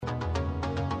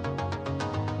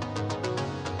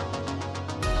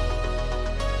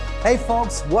Hey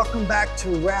folks, welcome back to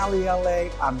Rally LA.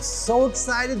 I'm so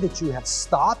excited that you have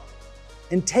stopped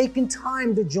and taken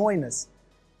time to join us.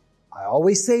 I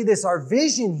always say this, our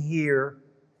vision here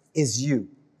is you.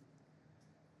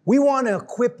 We want to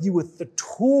equip you with the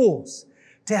tools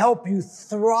to help you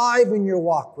thrive in your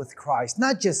walk with Christ,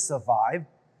 not just survive.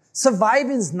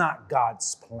 Surviving is not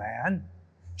God's plan.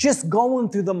 Just going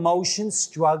through the motions,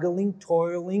 struggling,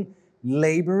 toiling,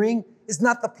 laboring is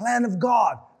not the plan of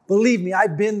God. Believe me,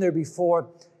 I've been there before,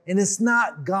 and it's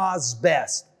not God's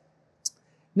best.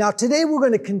 Now, today we're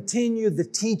going to continue the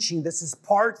teaching. This is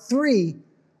part 3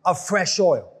 of Fresh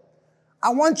Oil.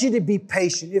 I want you to be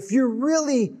patient. If you're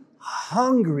really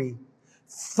hungry,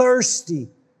 thirsty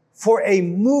for a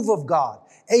move of God,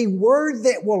 a word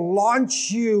that will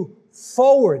launch you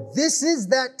forward, this is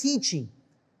that teaching.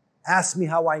 Ask me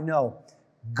how I know.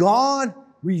 God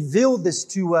revealed this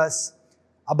to us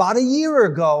about a year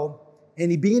ago, and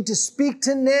he began to speak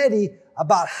to Nettie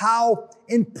about how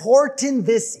important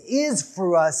this is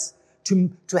for us to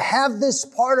have this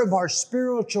part of our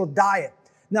spiritual diet.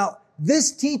 Now,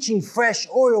 this teaching, Fresh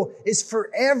Oil, is for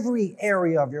every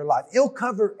area of your life. It'll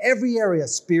cover every area,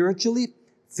 spiritually,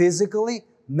 physically,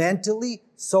 mentally,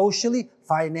 socially,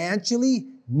 financially,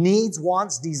 needs,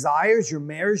 wants, desires, your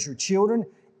marriage, your children,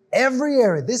 every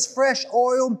area. This fresh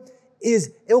oil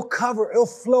it'll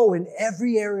flow in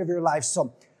every area of your life.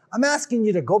 So I'm asking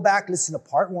you to go back, listen to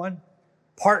part 1,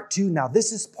 part 2. Now,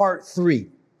 this is part 3.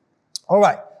 All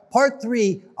right, part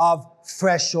 3 of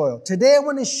Fresh Oil. Today, I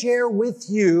want to share with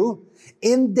you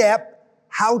in depth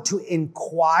how to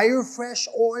acquire fresh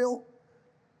oil.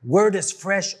 Where does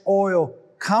fresh oil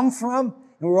come from?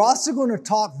 And we're also going to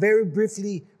talk very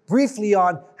briefly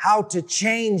on how to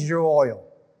change your oil.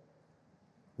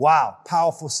 Wow,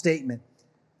 powerful statement.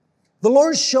 The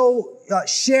Lord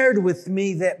shared with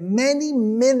me that many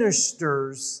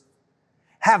ministers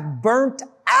have burnt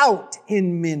out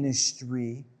in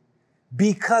ministry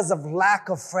because of lack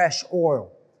of fresh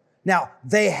oil. Now,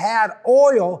 they had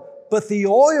oil, but the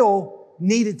oil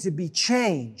needed to be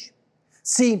changed.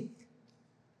 See,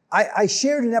 I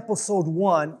shared in episode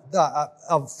 1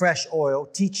 of Fresh Oil,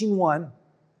 teaching 1,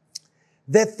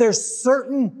 that there's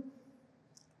certain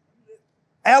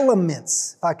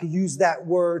elements, if I could use that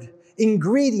word,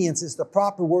 ingredients is the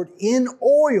proper word, in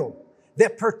oil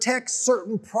that protects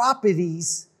certain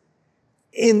properties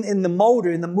in the motor,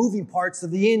 in the moving parts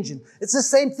of the engine. It's the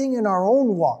same thing in our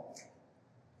own walk.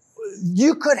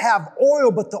 You could have oil,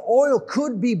 but the oil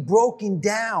could be broken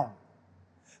down.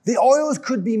 The oils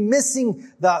could be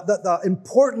missing the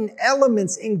important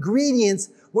elements, ingredients,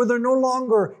 where they're no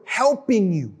longer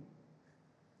helping you.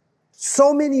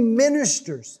 So many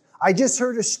ministers. I just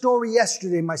heard a story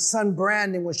yesterday. My son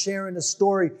Brandon was sharing a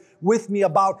story with me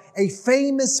about a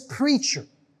famous preacher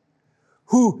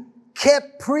who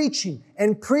kept preaching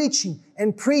and preaching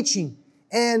and preaching.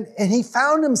 And he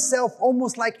found himself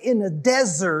almost like in a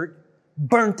desert,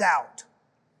 burnt out.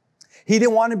 He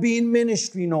didn't want to be in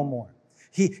ministry no more.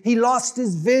 He lost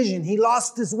his vision. He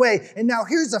lost his way. And now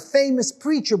here's a famous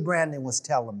preacher, Brandon was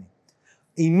telling me.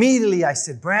 Immediately I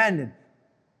said, Brandon,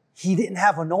 he didn't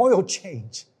have an oil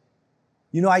change.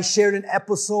 You know, I shared in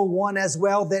episode 1 as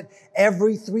well that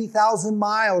every 3,000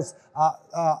 miles,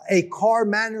 a car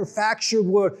manufacturer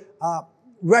would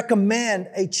recommend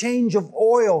a change of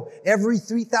oil every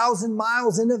 3,000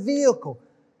 miles in a vehicle.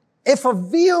 If a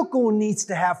vehicle needs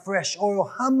to have fresh oil,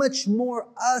 how much more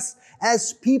us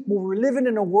as people? We're living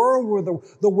in a world where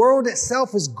the world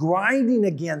itself is grinding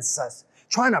against us,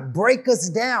 trying to break us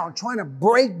down, trying to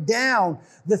break down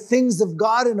the things of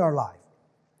God in our life.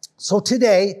 So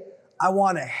today, I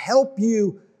want to help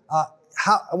you, I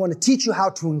want to teach you how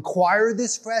to acquire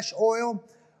this fresh oil,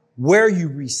 where you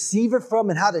receive it from,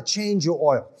 and how to change your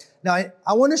oil. Now,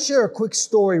 I want to share a quick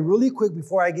story really quick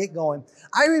before I get going.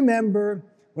 I remember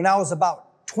when I was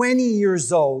about 20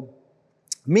 years old,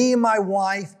 me and my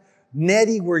wife,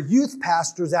 Nettie, were youth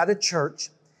pastors at a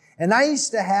church, and I used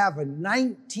to have a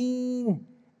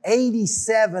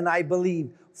 1987, I believe,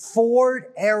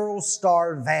 Ford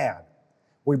Aerostar van.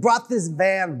 We brought this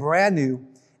van brand new,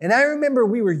 and I remember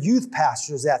we were youth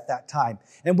pastors at that time,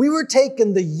 and we were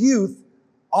taking the youth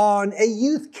on a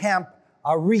youth camp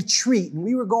retreat, and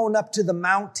we were going up to the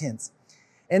mountains.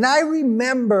 And I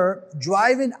remember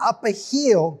driving up a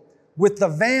hill with the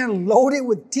van loaded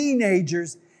with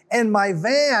teenagers, and my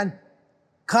van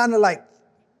kind of like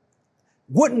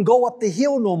wouldn't go up the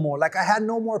hill no more. Like I had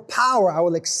no more power. I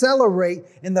would accelerate,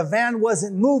 and the van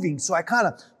wasn't moving. So I kind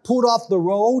of pulled off the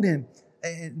road, and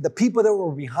the people that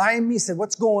were behind me said,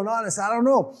 "What's going on?" I said, "I don't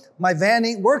know. My van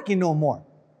ain't working no more."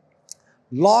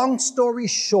 Long story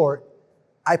short,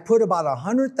 I put about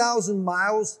 100,000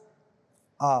 miles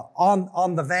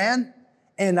on the van,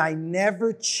 and I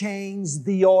never changed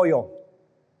the oil.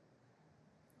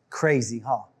 Crazy,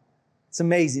 huh? It's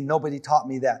amazing. Nobody taught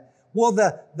me that. Well,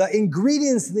 the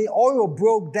ingredients in the oil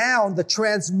broke down. The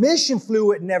transmission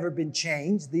fluid never been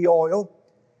changed, the oil.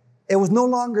 It was no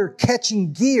longer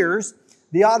catching gears.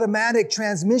 The automatic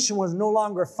transmission was no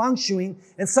longer functioning.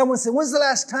 And someone said, when's the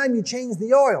last time you changed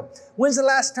the oil? When's the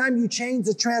last time you changed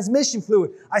the transmission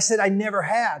fluid? I said, I never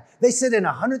had. They said, in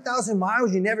 100,000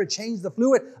 miles, you never changed the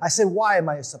fluid? I said, why? Am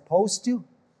I supposed to?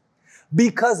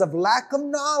 Because of lack of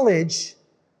knowledge,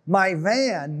 my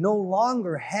van no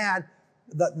longer had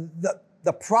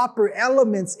the proper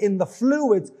elements in the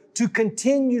fluids to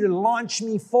continue to launch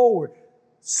me forward.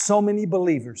 So many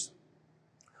believers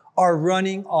are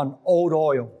running on old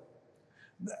oil.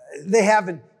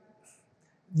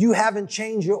 You haven't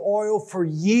changed your oil for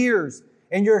years,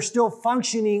 and you're still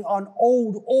functioning on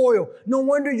old oil. No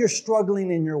wonder you're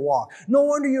struggling in your walk. No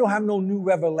wonder you don't have no new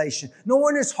revelation. No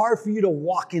wonder it's hard for you to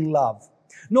walk in love.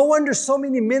 No wonder so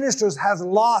many ministers have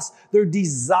lost their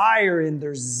desire and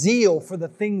their zeal for the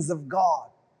things of God.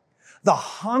 The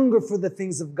hunger for the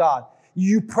things of God.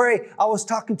 You pray. I was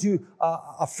talking to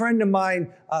a friend of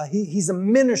mine. He's a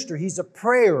minister. He's a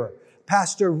prayer.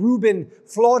 Pastor Ruben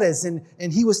Flores. And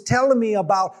he was telling me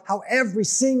about how every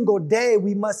single day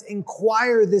we must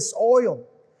inquire this oil.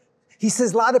 He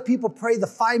says a lot of people pray the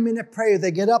 5-minute prayer.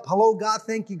 They get up. Hello, God.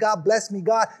 Thank you, God. Bless me,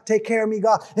 God. Take care of me,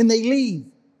 God. And they leave.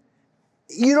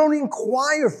 You don't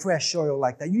inquire fresh oil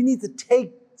like that. You need to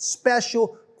take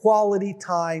special quality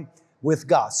time with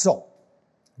God. So,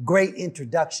 great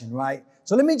introduction, right?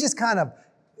 So let me just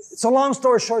so long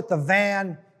story short, the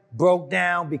van broke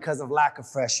down because of lack of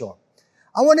fresh oil.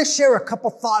 I want to share a couple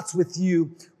thoughts with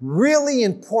you, really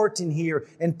important here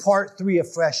in part 3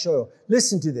 of fresh oil.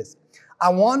 Listen to this. I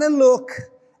want to look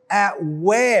at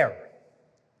where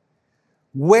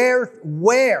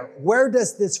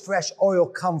does this fresh oil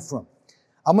come from?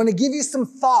 I'm going to give you some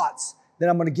thoughts, then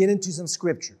I'm going to get into some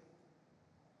scripture.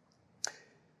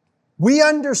 We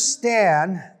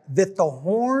understand that the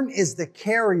horn is the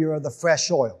carrier of the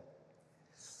fresh oil.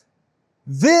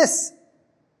 These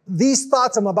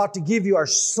thoughts I'm about to give you are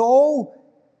so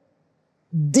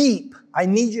deep. I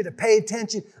need you to pay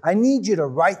attention. I need you to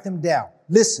write them down.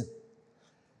 Listen.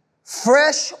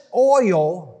 Fresh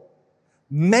oil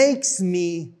makes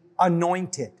me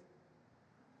anointed.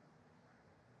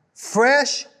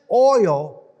 Fresh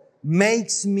oil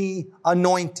makes me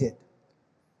anointed.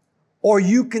 Or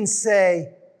you can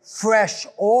say, fresh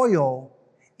oil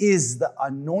is the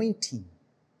anointing.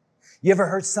 You ever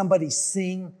heard somebody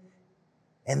sing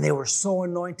and they were so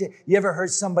anointed? You ever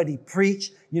heard somebody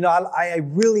preach? You know, I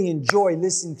really enjoy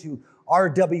listening to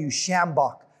R.W.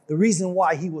 Shambach. The reason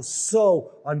why he was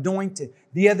so anointed.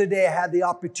 The other day I had the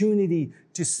opportunity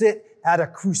to sit at a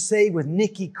crusade with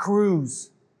Nicky Cruz.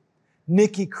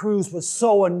 Nicky Cruz was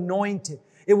so anointed.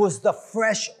 It was the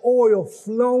fresh oil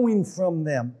flowing from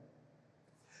them.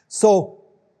 So,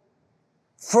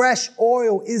 fresh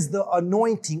oil is the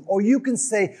anointing. Or you can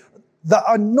say, the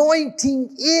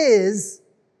anointing is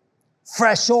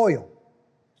fresh oil.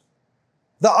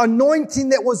 The anointing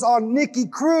that was on Nicky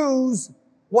Cruz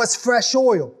was fresh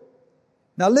oil.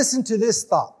 Now listen to this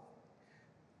thought.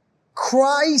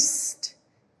 Christ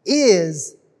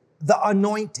is the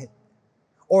anointed.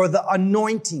 Or the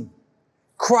anointing.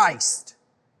 Christ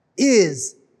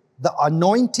is the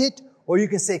anointed, or you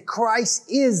can say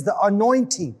Christ is the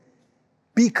anointing.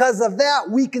 Because of that,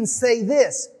 we can say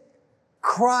this.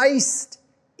 Christ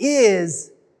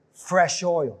is fresh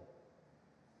oil.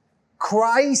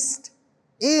 Christ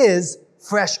is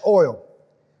fresh oil.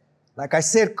 Like I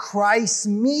said, Christ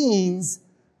means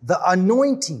the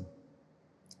anointing.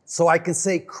 So I can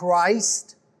say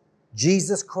Christ,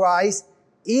 Jesus Christ,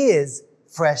 is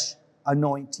fresh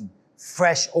anointing,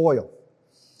 fresh oil.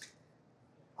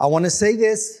 I want to say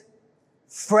this.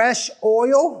 Fresh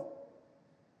oil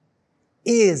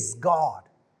is God.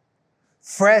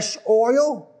 Fresh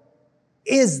oil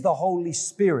is the Holy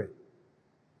Spirit.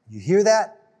 You hear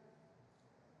that?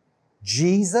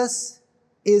 Jesus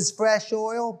is fresh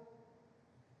oil.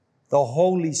 The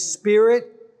Holy Spirit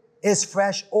is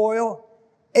fresh oil.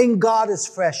 And God is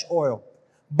fresh oil.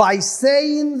 By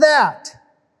saying that,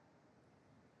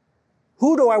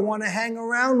 who do I want to hang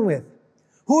around with?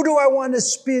 Who do I want to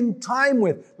spend time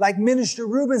with? Like Minister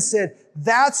Ruben said,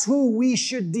 that's who we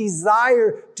should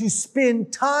desire to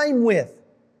spend time with.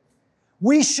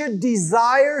 We should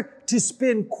desire to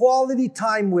spend quality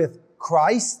time with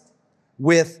Christ,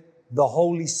 with the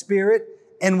Holy Spirit,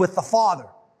 and with the Father.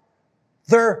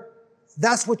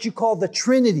 That's what you call the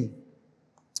Trinity.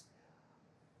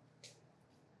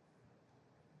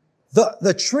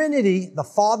 The Trinity, the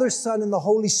Father, Son, and the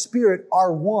Holy Spirit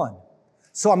are one.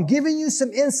 So I'm giving you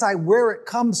some insight where it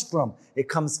comes from. It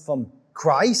comes from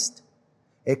Christ,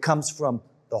 it comes from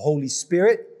the Holy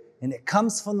Spirit, and it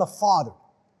comes from the Father.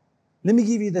 Let me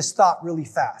give you this thought really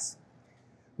fast.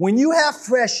 When you have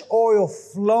fresh oil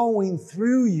flowing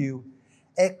through you,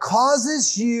 it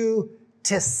causes you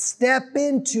to step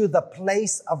into the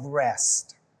place of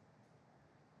rest.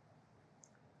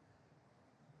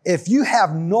 If you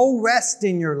have no rest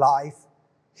in your life,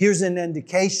 here's an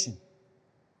indication.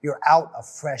 You're out of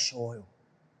fresh oil.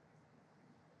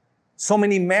 So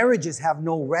many marriages have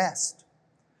no rest.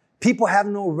 People have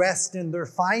no rest in their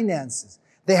finances.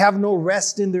 They have no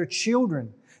rest in their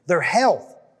children, their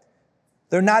health.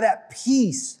 They're not at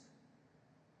peace.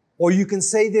 Or you can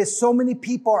say this, so many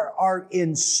people are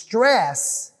in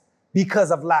stress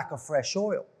because of lack of fresh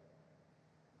oil.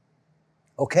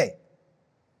 Okay.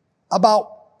 I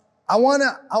want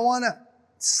to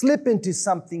slip into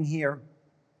something here.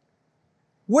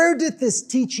 Where did this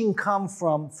teaching come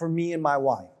from for me and my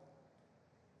wife?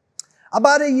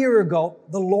 About a year ago,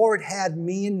 the Lord had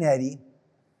me and Nettie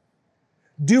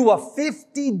do a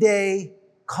 50-day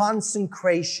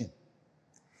consecration.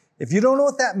 If you don't know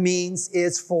what that means, you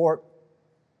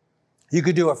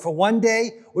could do it for one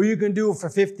day or you can do it for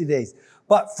 50 days.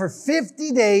 But for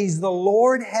 50 days, the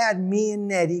Lord had me and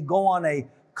Nettie go on a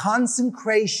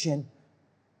consecration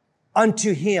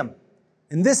unto Him.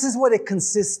 And this is what it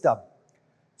consists of.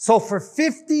 So for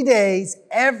 50 days,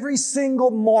 every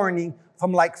single morning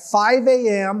from like 5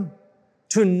 a.m.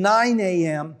 to 9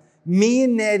 a.m., me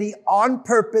and Nettie on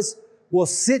purpose will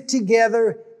sit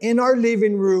together in our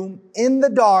living room in the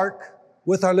dark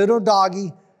with our little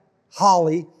doggy,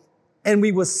 Holly, and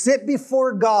we will sit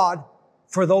before God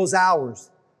for those hours,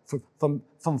 from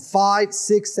 5,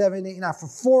 6, 7, 8, 9, for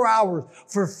 4 hours,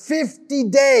 for 50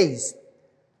 days.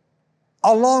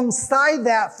 Alongside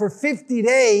that, for 50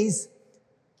 days,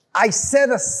 I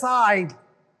set aside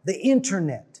the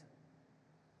internet.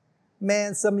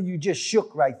 Man, some of you just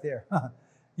shook right there.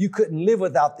 You couldn't live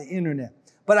without the internet.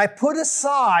 But I put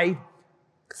aside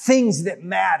things that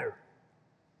matter.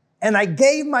 And I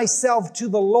gave myself to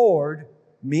the Lord,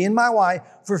 me and my wife,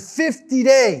 for 50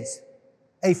 days.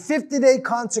 A 50-day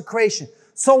consecration.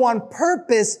 So on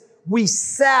purpose, we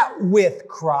sat with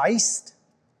Christ.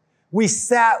 We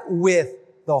sat with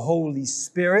the Holy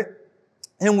Spirit.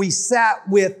 And we sat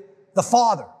with the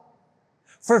Father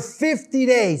for 50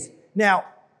 days. Now,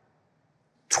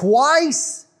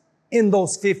 twice in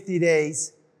those 50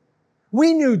 days,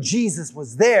 we knew Jesus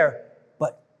was there,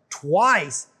 but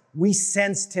twice we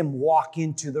sensed Him walk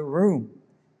into the room.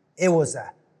 It was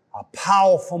a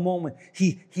powerful moment.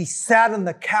 He sat on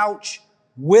the couch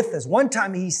with us. One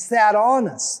time He sat on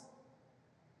us.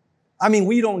 I mean,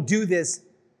 we don't do this.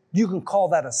 You can call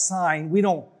that a sign. We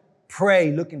don't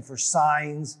pray looking for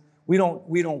signs. We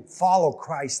don't follow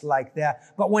Christ like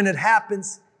that. But when it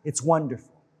happens, it's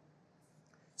wonderful.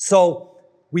 So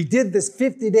we did this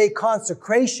 50-day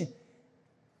consecration.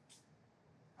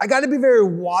 I got to be very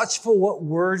watchful what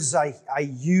words I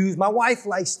use. My wife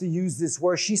likes to use this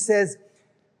word. She says,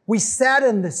 we sat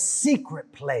in the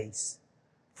secret place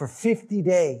for 50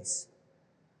 days.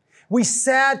 We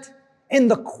sat in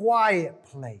the quiet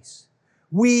place.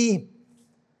 We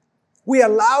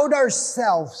allowed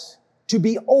ourselves to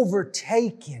be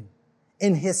overtaken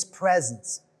in His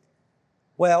presence.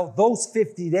 Well, those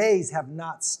 50 days have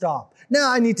not stopped.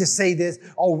 Now I need to say this.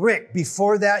 Oh, Rick,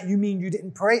 before that, you mean you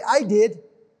didn't pray? I did.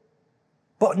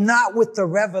 But not with the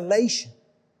revelation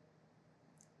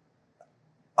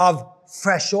of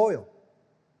fresh oil.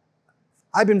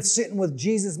 I've been sitting with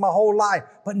Jesus my whole life,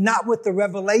 but not with the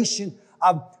revelation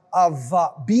of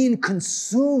being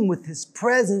consumed with His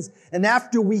presence. And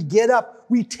after we get up,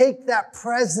 we take that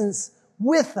presence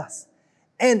with us.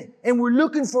 And we're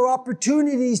looking for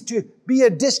opportunities to be a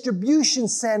distribution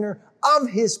center of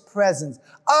His presence,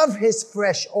 of His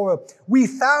fresh oil. We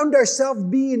found ourselves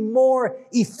being more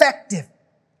effective.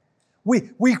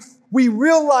 We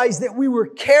realized that we were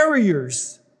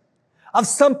carriers of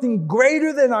something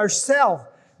greater than ourselves,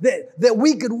 that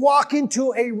we could walk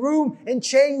into a room and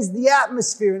change the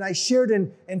atmosphere. And I shared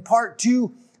in part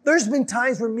 2, there's been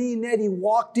times where me and Nettie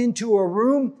walked into a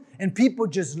room and people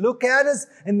just look at us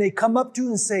and they come up to you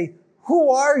and say,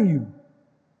 "Who are you?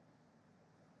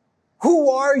 Who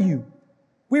are you?"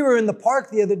 We were in the park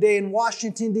the other day in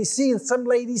Washington, D.C., and some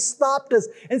lady stopped us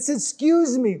and said,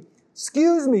 excuse me,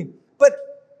 but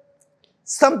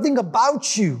something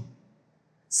about you.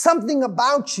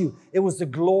 It was the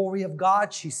glory of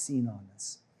God she's seen on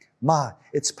us.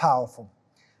 It's powerful.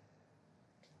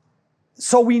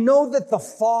 So we know that the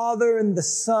Father and the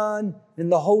Son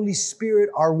and the Holy Spirit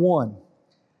are one.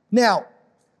 Now,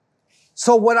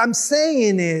 so what I'm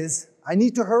saying is, I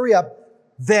need to hurry up,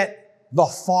 that the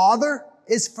Father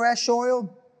is fresh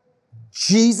oil,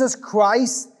 Jesus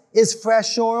Christ is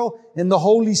fresh oil, and the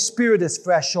Holy Spirit is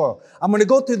fresh oil. I'm going to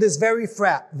go through this very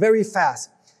fast.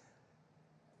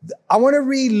 I want to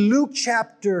read Luke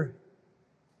chapter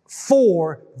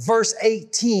 4, verse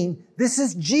 18. This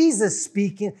is Jesus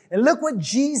speaking. And look what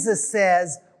Jesus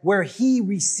says where he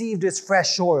received his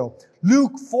fresh oil.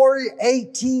 Luke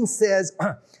 4:18 says,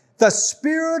 the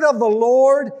Spirit of the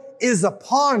Lord is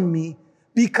upon me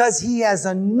because he has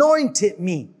anointed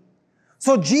me.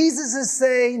 So Jesus is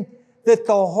saying that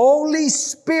the Holy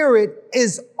Spirit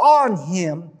is on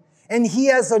him and he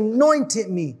has anointed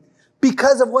me.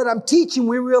 Because of what I'm teaching,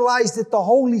 we realize that the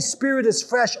Holy Spirit is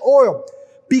fresh oil.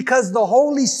 Because the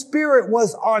Holy Spirit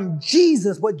was on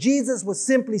Jesus, what Jesus was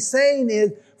simply saying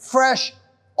is, fresh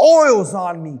oil's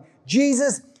on me.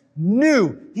 Jesus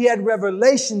knew, he had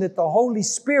revelation that the Holy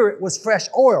Spirit was fresh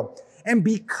oil. And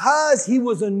because he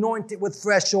was anointed with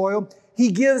fresh oil,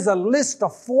 he gives a list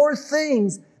of 4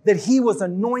 things that he was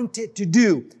anointed to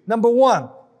do. Number 1,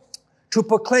 to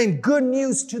proclaim good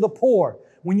news to the poor.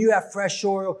 When you have fresh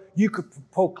oil, you could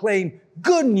proclaim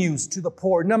good news to the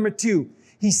poor. Number 2,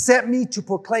 he sent me to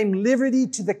proclaim liberty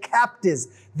to the captives.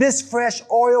 This fresh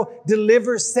oil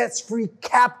delivers, sets free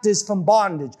captives from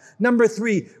bondage. Number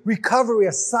 3, recovery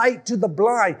of sight to the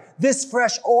blind. This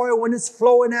fresh oil, when it's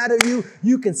flowing out of you,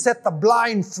 you can set the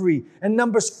blind free. And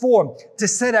number 4, to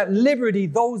set at liberty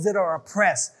those that are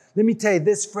oppressed. Let me tell you,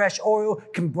 this fresh oil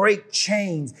can break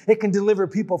chains. It can deliver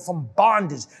people from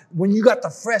bondage. When you got the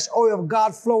fresh oil of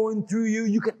God flowing through you,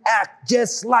 you can act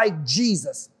just like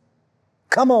Jesus.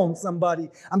 Come on, somebody.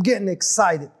 I'm getting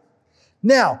excited.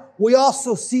 Now, we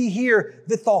also see here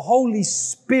that the Holy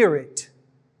Spirit,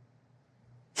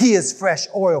 he is fresh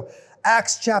oil.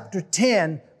 Acts chapter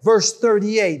 10, verse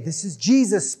 38. This is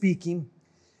Jesus speaking.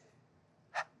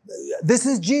 This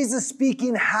is Jesus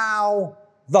speaking how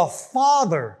the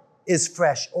Father is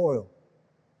fresh oil.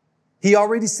 He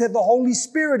already said the Holy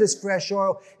Spirit is fresh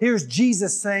oil. Here's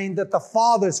Jesus saying that the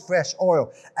Father is fresh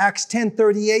oil. Acts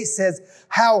 10:38 says,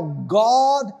 how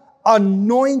God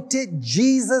anointed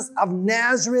Jesus of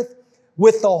Nazareth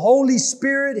with the Holy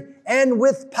Spirit and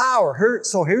with power.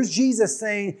 So here's Jesus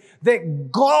saying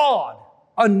that God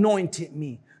anointed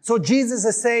me. So Jesus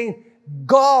is saying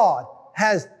God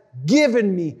has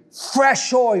given me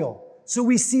fresh oil. So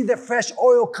we see that fresh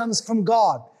oil comes from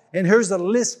God. And here's a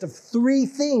list of 3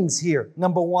 things here.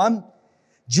 Number 1,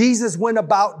 Jesus went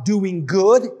about doing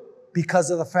good because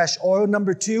of the fresh oil.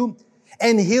 Number 2,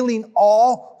 and healing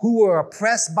all who were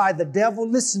oppressed by the devil.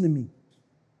 Listen to me.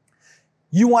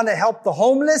 You want to help the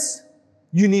homeless?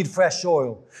 You need fresh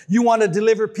oil. You want to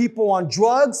deliver people on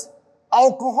drugs,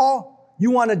 alcohol?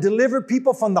 You want to deliver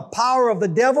people from the power of the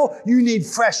devil? You need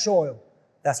fresh oil.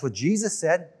 That's what Jesus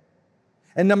said.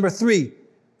 And number 3,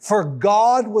 for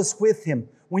God was with him.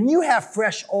 When you have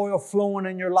fresh oil flowing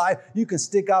in your life, you can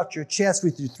stick out your chest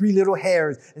with your 3 little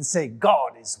hairs and say,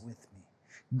 God is with me.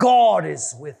 God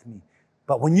is with me.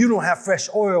 But when you don't have fresh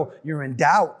oil, you're in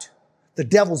doubt. The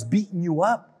devil's beating you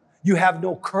up. You have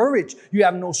no courage. You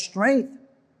have no strength.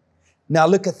 Now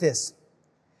look at this.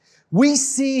 We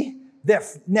see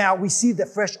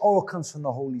that fresh oil comes from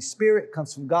the Holy Spirit,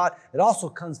 comes from God. It also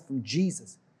comes from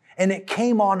Jesus. And it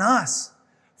came on us.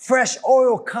 Fresh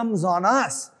oil comes on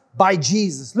us by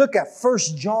Jesus. Look at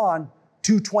 1 John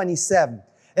 2:27.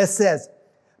 It says,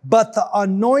 but the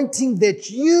anointing that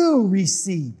you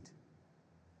received,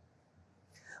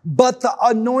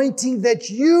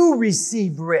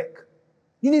 Rick.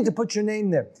 You need to put your name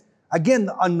there. Again,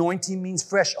 the anointing means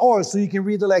fresh oil, so you can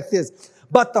read it like this.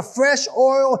 But the fresh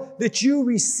oil that you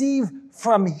receive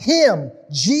from him,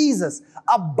 Jesus,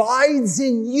 abides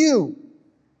in you.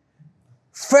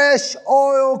 Fresh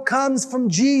oil comes from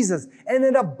Jesus and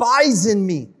it abides in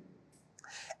me.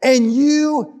 And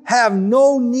you have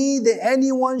no need that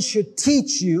anyone should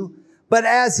teach you, but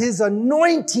as his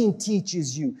anointing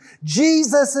teaches you.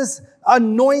 Jesus'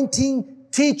 anointing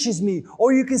teaches me.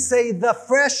 Or you can say the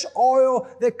fresh oil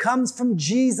that comes from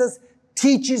Jesus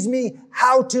teaches me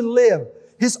how to live.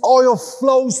 His oil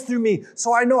flows through me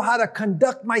so I know how to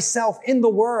conduct myself in the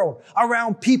world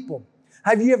around people.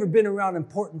 Have you ever been around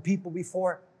important people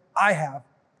before? I have.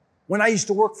 When I used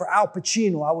to work for Al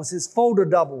Pacino, I was his photo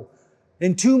double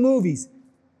in 2 movies.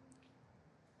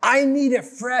 I needed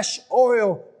fresh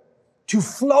oil to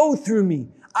flow through me.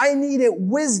 I needed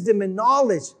wisdom and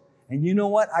knowledge. And you know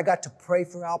what? I got to pray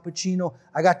for Al Pacino.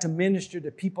 I got to minister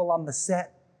to people on the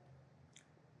set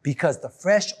because the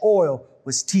fresh oil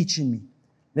was teaching me.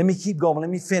 Let me keep going. Let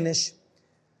me finish.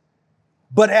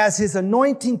 But as His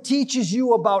anointing teaches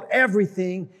you about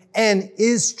everything and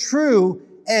is true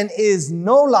and is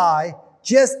no lie,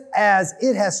 just as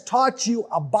it has taught you,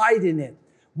 abide in it.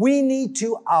 We need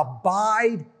to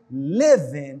abide,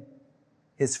 live in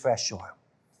His fresh oil.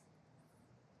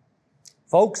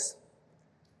 Folks,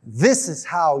 this is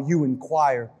how you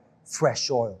acquire fresh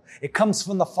oil. It comes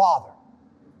from the Father.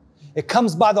 It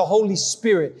comes by the Holy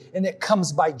Spirit, and it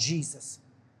comes by Jesus.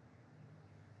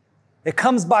 It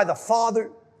comes by the Father,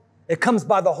 it comes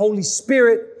by the Holy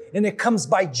Spirit, and it comes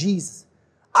by Jesus.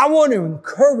 I want to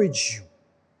encourage you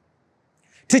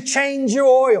to change your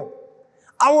oil.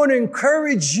 I want to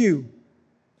encourage you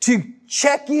to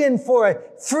check in for a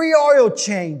free oil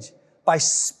change by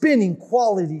spending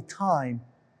quality time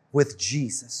with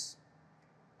Jesus.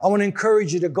 I want to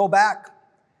encourage you to go back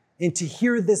and to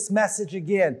hear this message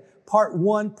again. Part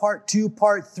 1, Part 2,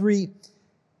 Part 3.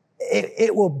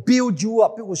 It will build you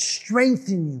up. It will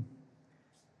strengthen you.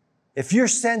 If you're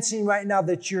sensing right now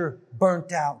that you're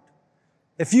burnt out,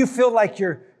 if you feel like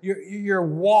your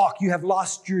walk, you have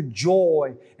lost your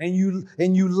joy and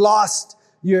you lost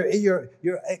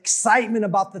your excitement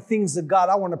about the things of God,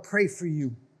 I want to pray for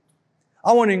you.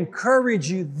 I want to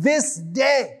encourage you this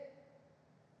day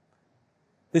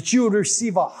that you would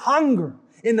receive a hunger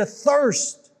and a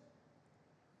thirst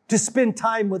to spend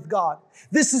time with God.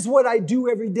 This is what I do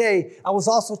every day. I was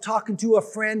also talking to a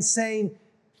friend saying,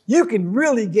 you can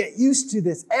really get used to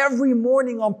this every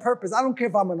morning on purpose. I don't care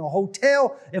if I'm in a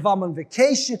hotel, if I'm on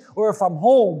vacation, or if I'm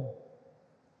home.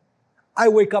 I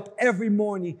wake up every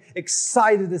morning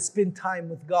excited to spend time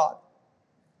with God.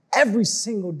 Every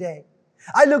single day.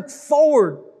 I look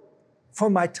forward for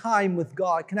my time with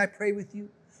God. Can I pray with you?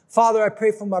 Father, I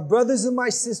pray for my brothers and my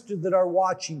sisters that are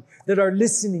watching, that are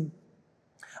listening.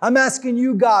 I'm asking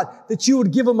you, God, that you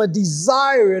would give them a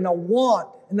desire and a want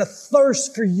and a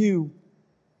thirst for you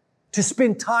to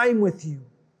spend time with you.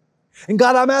 And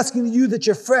God, I'm asking you that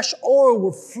your fresh oil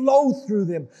will flow through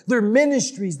them, their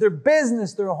ministries, their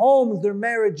business, their homes, their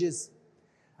marriages.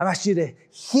 I'm asking you to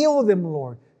heal them,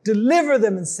 Lord, deliver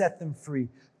them and set them free.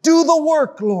 Do the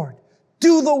work, Lord.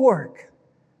 Do the work.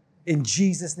 In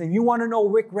Jesus' name. You want to know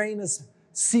Rick Rayna's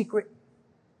secret?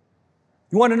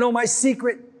 You want to know my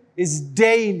secret? Is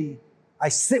daily I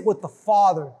sit with the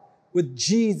Father, with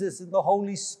Jesus and the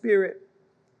Holy Spirit,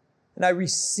 and I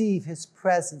receive His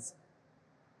presence,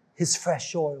 His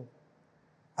fresh oil.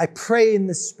 I pray in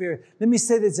the Spirit. Let me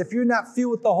say this. If you're not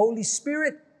filled with the Holy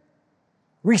Spirit,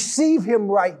 receive Him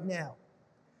right now.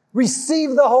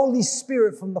 Receive the Holy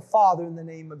Spirit from the Father in the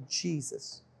name of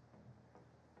Jesus.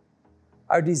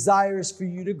 Our desire is for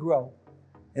you to grow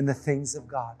in the things of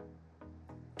God.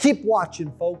 Keep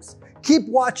watching, folks. Keep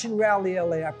watching Rally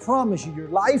LA. I promise you, your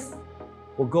life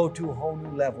will go to a whole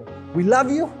new level. We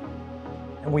love you,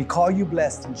 and we call you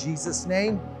blessed. In Jesus'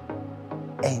 name,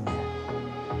 amen.